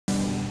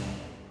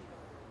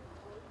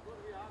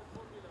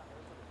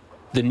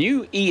The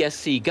new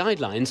ESC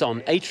Guidelines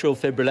on atrial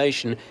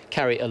fibrillation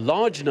carry a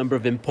large number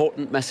of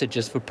important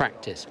messages for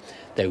practice.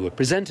 They were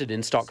presented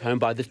in Stockholm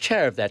by the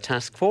chair of their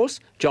task force,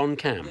 John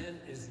Cam.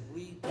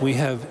 We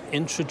have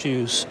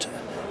introduced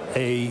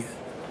a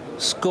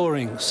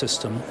scoring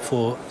system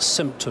for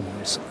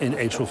symptoms in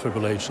atrial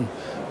fibrillation,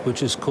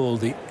 which is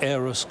called the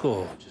ERA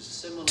score.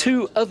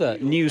 Two other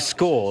new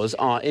scores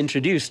are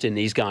introduced in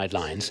these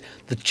guidelines.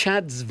 The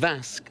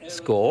CHADS-VASc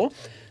score,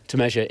 to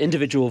measure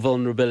individual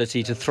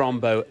vulnerability to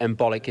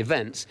thromboembolic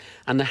events,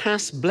 and the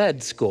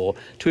HAS-BLED score,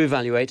 to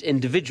evaluate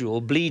individual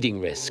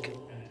bleeding risk.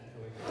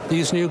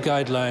 These new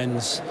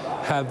guidelines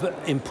have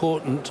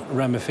important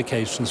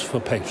ramifications for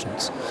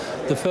patients.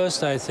 The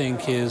first, I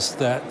think, is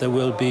that there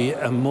will be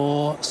a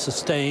more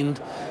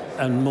sustained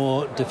and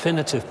more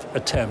definitive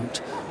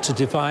attempt to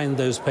define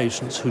those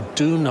patients who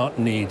do not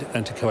need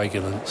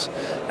anticoagulants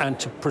and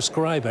to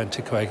prescribe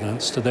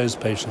anticoagulants to those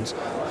patients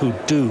who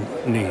do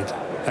need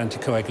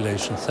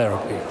anticoagulation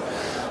therapy.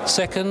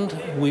 Second,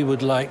 we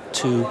would like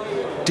to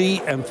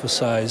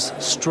de-emphasize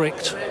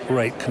strict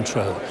rate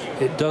control.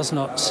 It does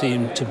not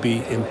seem to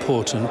be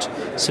important,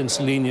 since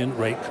lenient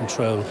rate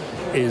control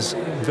is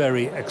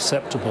very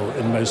acceptable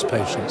in most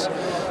patients.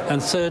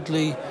 And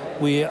thirdly,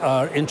 we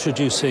are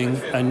introducing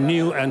a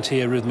new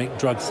anti-arrhythmic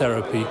drug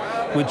therapy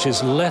which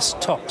is less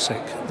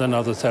toxic than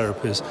other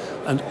therapies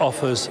and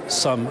offers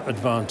some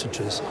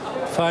advantages.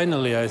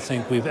 Finally, I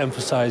think we've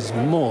emphasized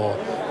more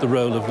the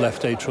role of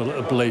left atrial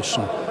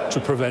ablation to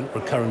prevent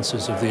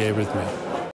recurrences of the arrhythmia.